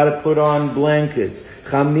 Urea, you're allowed to put on blankets.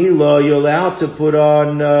 Chamila, you're allowed to put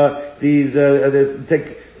on these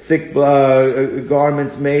thick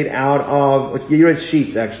garments made out of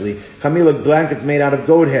sheets actually. Chamila, blankets made out of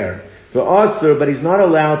goat hair. But he's not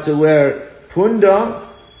allowed to wear punda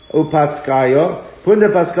upaskaya. Punda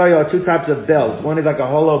paskaya are two types of belts. One is like a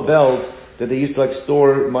hollow belt that they used to like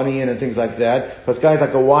store money in and things like that. Paskaya is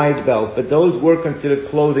like a wide belt, but those were considered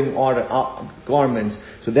clothing garments.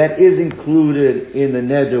 So that is included in the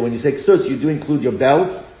neder. When you say ksus, you do include your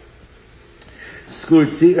belt.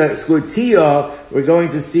 Skurtia, we're going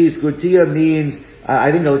to see, skurtia means,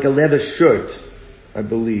 I think like a leather shirt, I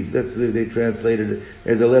believe. They translated it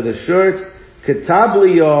as a leather shirt.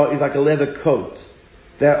 Ketabliya is like a leather coat.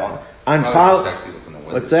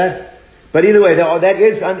 What's that? But either way, that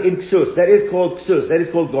is in ksus. That is called ksus. That is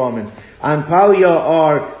called garments. Anpalia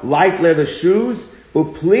are light leather shoes.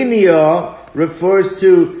 Uplinia refers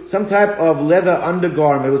to some type of leather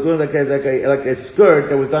undergarment. It was like a skirt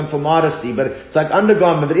that was done for modesty, but it's like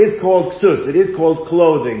undergarment. But it is called ksus. It is called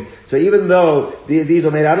clothing. So even though these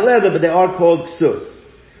are made out of leather, but they are called ksus.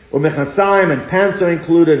 Umechasayim and pants are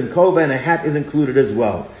included, and kova and a hat is included as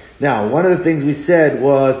well. Now, one of the things we said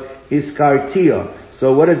was iskartia.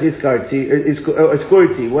 So what is iskarti?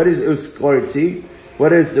 Iskorti. What is iskorti?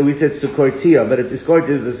 We said sukortia, but it's iskorti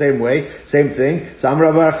is the same way, same thing. So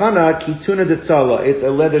Amra Barachana, kituna detzala. It's a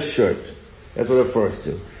leather shirt. That's what it refers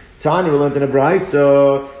to. Tanya, we learned in a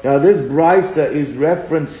brisa. Now this brisa is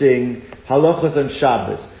referencing halachas on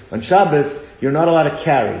Shabbos. On Shabbos, you're not allowed to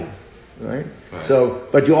carry, right? So,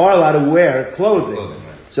 but you are allowed to wear clothing.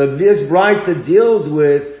 Right. So this brisa deals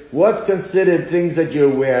with what's considered things that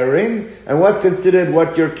you're wearing, and what's considered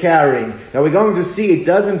what you're carrying. Now we're going to see it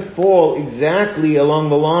doesn't fall exactly along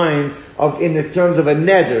the lines of in the terms of a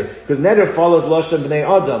neder, because neder follows Lashon Bnei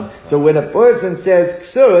Adam. So when a person says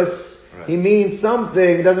ksus, he means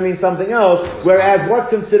something, it doesn't mean something else, whereas what's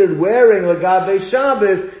considered wearing Lagabe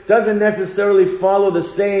Shabbos doesn't necessarily follow the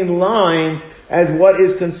same lines as what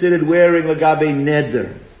is considered wearing Lagabe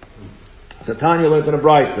neder. So Tanya learned in a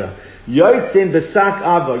brisa. Yoitzin b'sak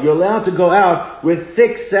ava. You're allowed to go out with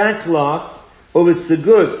thick sackcloth or with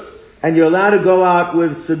segus, and you're allowed to go out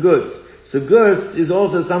with segus. Segus is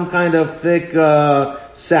also some kind of thick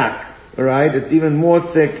sack. All right, it's even more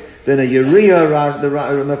thick than a urea. The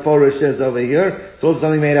Mephorish says over here. It's also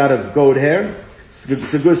something made out of goat hair.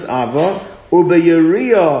 Segus ava. Uba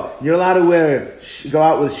urea, you're allowed to go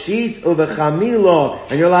out with sheets. Uba chamilo,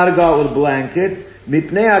 and you're allowed to go out with blankets.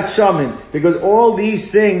 Mipnei akshamin, because all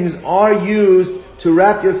these things are used to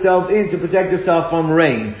wrap yourself in to protect yourself from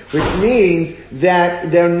rain, which means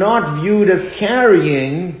that they're not viewed as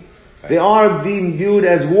carrying, they are being viewed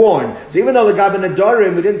as worn. So even though Lagabe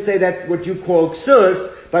Nedarim, we didn't say that's what you call ksus,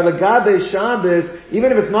 but Lagabe Shabbos,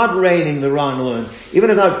 even if it's not raining, the Ran learns,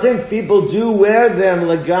 even if not, since people do wear them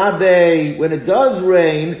Lagabe when it does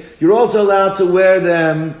rain, you're also allowed to wear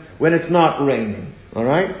them when it's not raining.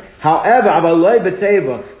 Alright? However,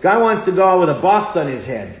 guy wants to go out with a box on his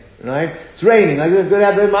head, right? It's raining. Like this, good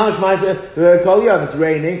have the it's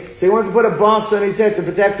raining. So he wants to put a box on his head to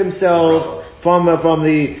protect himself from the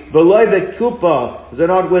veloy kupa. So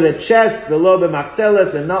not with a chest, veloy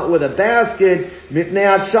machzeles, and not with a basket. And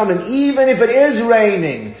even if it is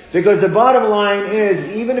raining, because the bottom line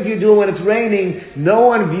is, even if you do it when it's raining, no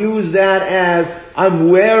one views that as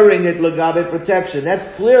I'm wearing it lagabe protection. That's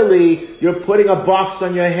clearly you're putting a box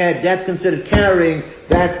on your head. That's considered carrying.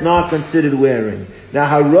 That's not considered wearing. Now,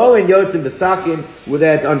 haro and yotzim b'sakin, with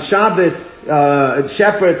that on Shabbos,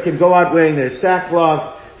 shepherds can go out wearing their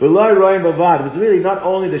sackcloth. It's really not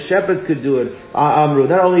only the shepherds could do it, Amru.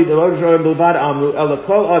 Not only the Amru,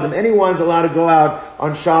 anyone's allowed to go out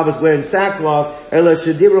on Shabbos wearing sackcloth. But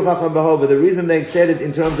the reason they said it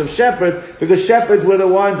in terms of shepherds, because shepherds were the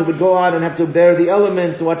ones that would go out and have to bear the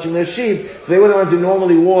elements watching their sheep. So they were the ones who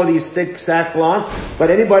normally wore these thick sackcloths. But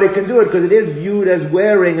anybody can do it because it is viewed as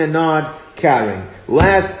wearing and not carrying.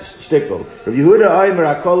 Last shtickle. Rabbi Yehuda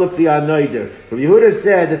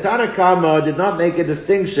said the Tanna Kama did not make a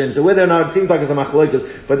distinction. So whether or not it seems like it's a machlokes,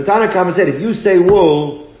 but the Tanna Kama said if you say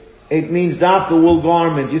wool, it means dafka wool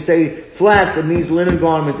garments. You say flax, it means linen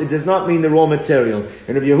garments. It does not mean the raw material.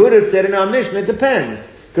 And Rabbi Yehuda said in our Mishnah, it depends.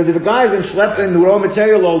 Because if a guy's been schlepping the raw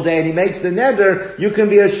material all day and he makes the neder, you can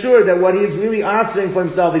be assured that what he's really answering for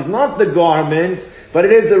himself is not the garment, but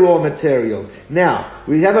it is the raw material. Now,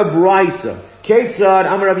 we have a brisa. Ketzad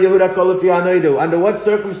Amar Rabbi Yehuda Kolapi Anoidu. Under what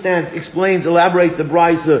circumstance elaborates the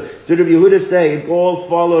brisa? Did Rabbi Yehuda say it all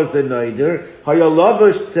follows the noider?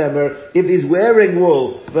 Hayalavush tzemer, if he's wearing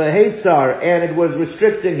wool, v'heitzar, and it was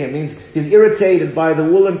restricting him, means he's irritated by the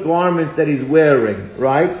woolen garments that he's wearing,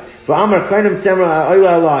 right? And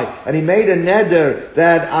he made a neder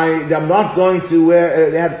that I'm not going to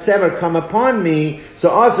have tzemer come upon me. So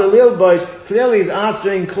also Lilbosh clearly is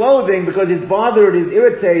answering clothing because he's bothered, he's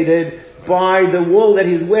irritated by the wool that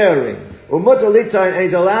he's wearing. And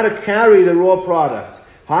he's allowed to carry the raw product.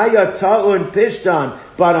 Haya ta'un pishtan.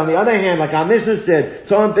 But on the other hand, like our Mishnah said,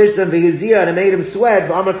 ta'un pishtan v'hiziyah, and it made him sweat,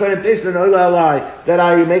 that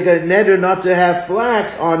I make a neder not to have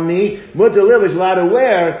flax on me. Mutalil is allowed to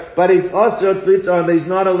wear, but it's also but he's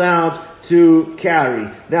not allowed to carry.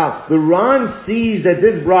 Now, the Ran sees that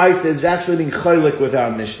this brisa is actually being chaylik with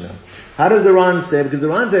our Mishnah. How does the Ran say? Because the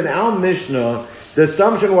Ran said in our Mishnah, the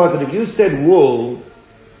assumption was that if you said wool,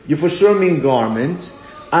 you for sure mean garment,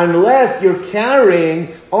 unless you're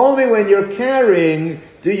carrying, only when you're carrying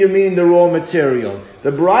do you mean the raw material.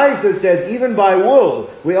 The Brisa says even by wool,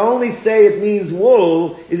 we only say it means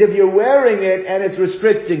wool is if you're wearing it and it's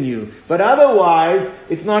restricting you. But otherwise,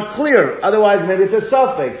 it's not clear. Otherwise, maybe it's a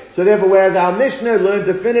suffix. So therefore, whereas our Mishnah learned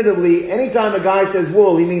definitively, anytime a guy says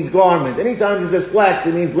wool, he means garment. Anytime he says flax,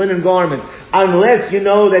 he means linen garments. Unless you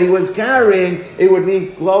know that he was carrying, it would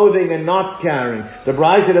mean clothing and not carrying. The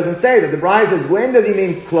Brisa doesn't say that. The Brisa says, when does he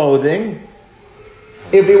mean clothing?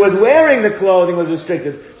 If he was wearing the clothing, was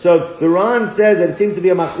restricted. So the Ran says that it seems to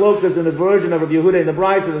be a machlokas in the version of Rabbi Yehuda in the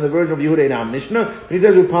Brisa and the version of Yehuda in our Mishnah. He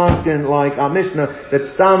says we paskin like our Mishnah that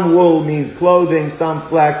stam wool means clothing, stam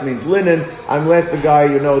flax means linen, unless the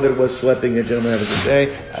guy that was schlepping it. Gentlemen, have a good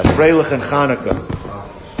day. Freilich and Chanukah.